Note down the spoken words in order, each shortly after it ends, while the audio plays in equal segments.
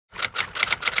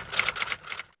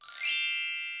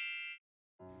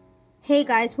Hey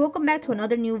guys, welcome back to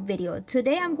another new video.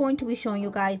 Today I'm going to be showing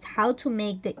you guys how to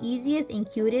make the easiest and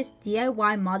cutest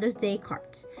DIY Mother's Day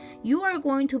cards. You are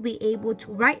going to be able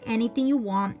to write anything you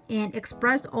want and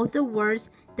express all the words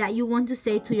that you want to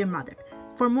say to your mother.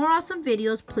 For more awesome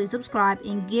videos, please subscribe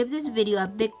and give this video a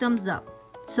big thumbs up.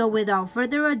 So without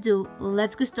further ado,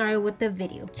 let's get started with the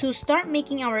video. To start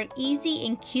making our easy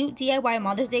and cute DIY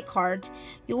Mother's Day cards,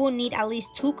 you will need at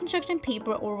least 2 construction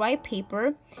paper or white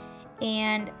paper.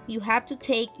 And you have to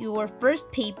take your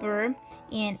first paper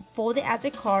and fold it as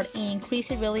a card and crease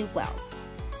it really well.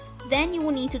 Then you will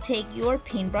need to take your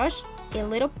paintbrush, a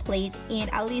little plate, and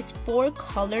at least 4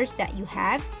 colors that you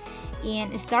have,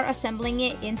 and start assembling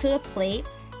it into the plate.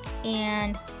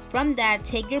 And from that,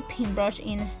 take your paintbrush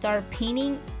and start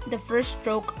painting the first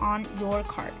stroke on your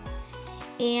card.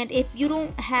 And if you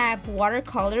don't have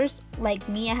watercolors like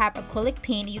me, I have acrylic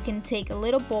paint, you can take a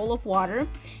little bowl of water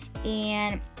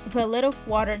and put a little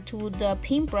water to the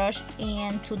paintbrush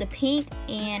and to the paint,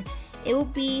 and it will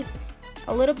be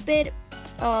a little bit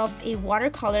of a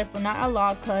watercolor, but not a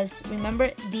lot, because remember,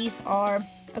 these are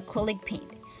acrylic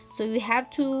paint. So you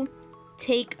have to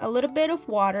take a little bit of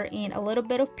water and a little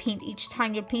bit of paint each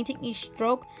time you're painting each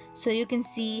stroke, so you can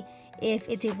see if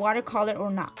it's a watercolor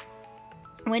or not.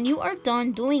 When you are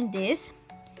done doing this,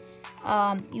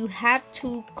 you have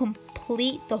to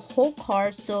complete the whole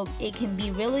card so it can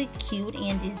be really cute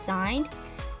and designed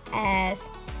as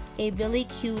a really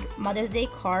cute Mother's Day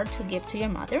card to give to your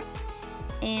mother.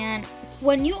 And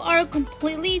when you are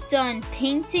completely done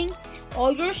painting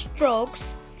all your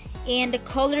strokes and the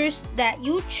colors that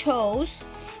you chose,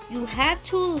 you have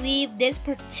to leave this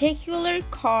particular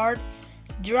card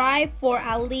dry for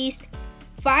at least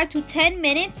 5 to 10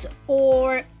 minutes,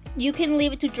 or you can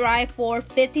leave it to dry for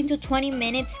 15 to 20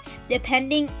 minutes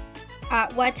depending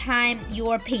at what time you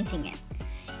are painting it.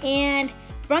 And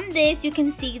from this, you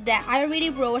can see that I already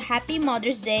wrote Happy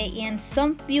Mother's Day and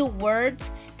some few words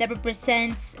that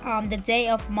represents the day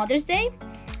of Mother's Day.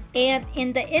 And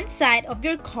in the inside of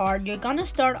your card, you're gonna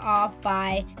start off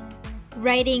by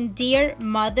writing Dear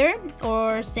Mother,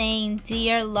 or saying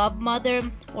Dear Love Mother,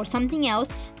 or something else,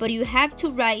 but you have to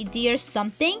write Dear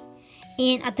something.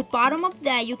 And at the bottom of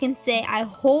that, you can say, I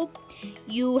hope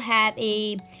you have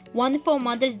a wonderful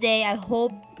Mother's Day. I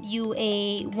hope you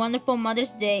a wonderful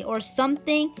Mother's Day, or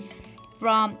something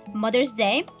from Mother's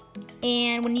Day.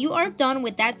 And when you are done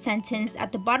with that sentence,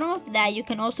 at the bottom of that, you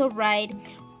can also write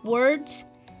words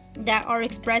that are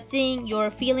expressing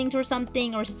your feelings or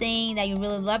something, or saying that you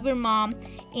really love your mom,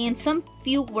 and some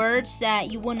few words that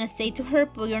you want to say to her,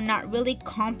 but you're not really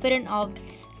confident of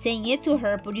saying it to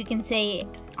her, but you can say it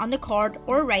on the card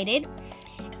or write it.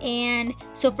 And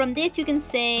so from this, you can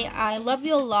say, I love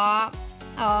you a lot,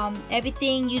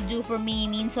 everything you do for me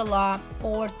means a lot,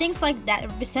 or things like that. It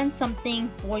represents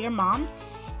something for your mom.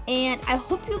 And I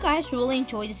hope you guys really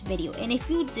enjoyed this video, and if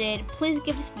you did, please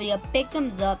give this video a big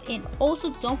thumbs up, and also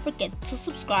don't forget to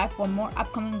subscribe for more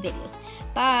upcoming videos.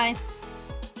 Bye.